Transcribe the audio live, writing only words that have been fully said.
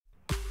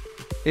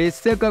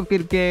Asia cup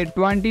cricket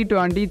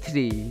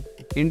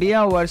 2023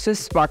 India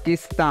versus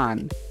Pakistan.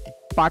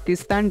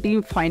 Pakistan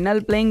team final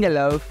playing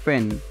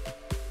 11।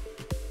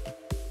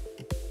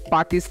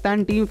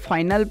 Pakistan team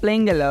final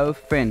playing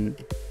 11।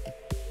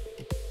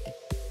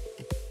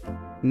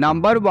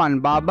 Number 1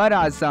 Babar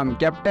Azam,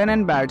 captain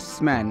and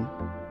batsman.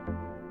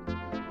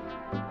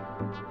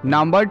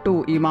 Number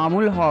 2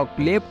 Imamul Haq,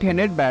 left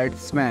handed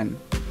batsman.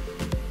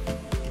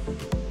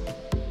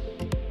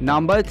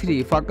 Number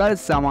 3 फकर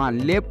Zaman,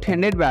 left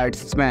handed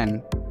batsman.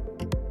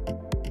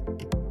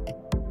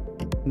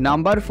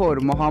 Number 4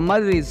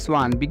 Mohammad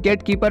Rizwan,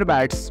 wicket keeper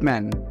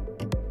batsman.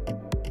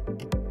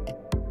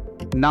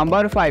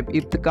 Number 5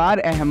 Iftikhar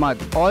Ahmad,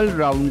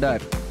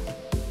 allrounder.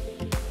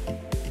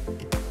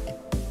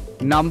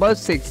 Number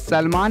 6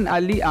 Salman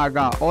Ali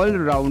Agha,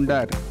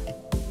 allrounder.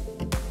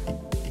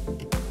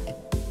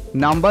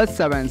 Number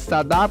 7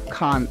 Shadab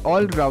Khan,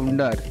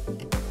 allrounder.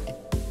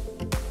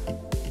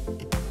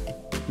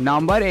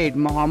 Number 8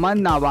 Mohammad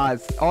Nawaz,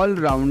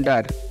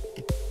 allrounder.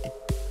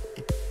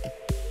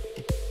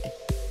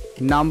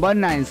 Number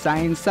 9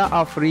 Shaheen Shah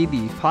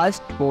Afridi,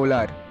 fast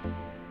bowler.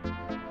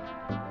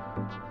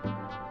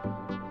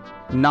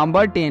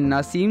 Number 10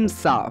 Naseem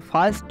Shah,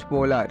 fast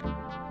bowler.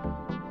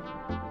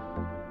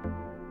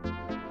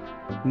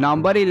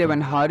 Number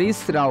 11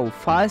 Haris Rao,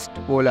 fast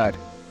bowler.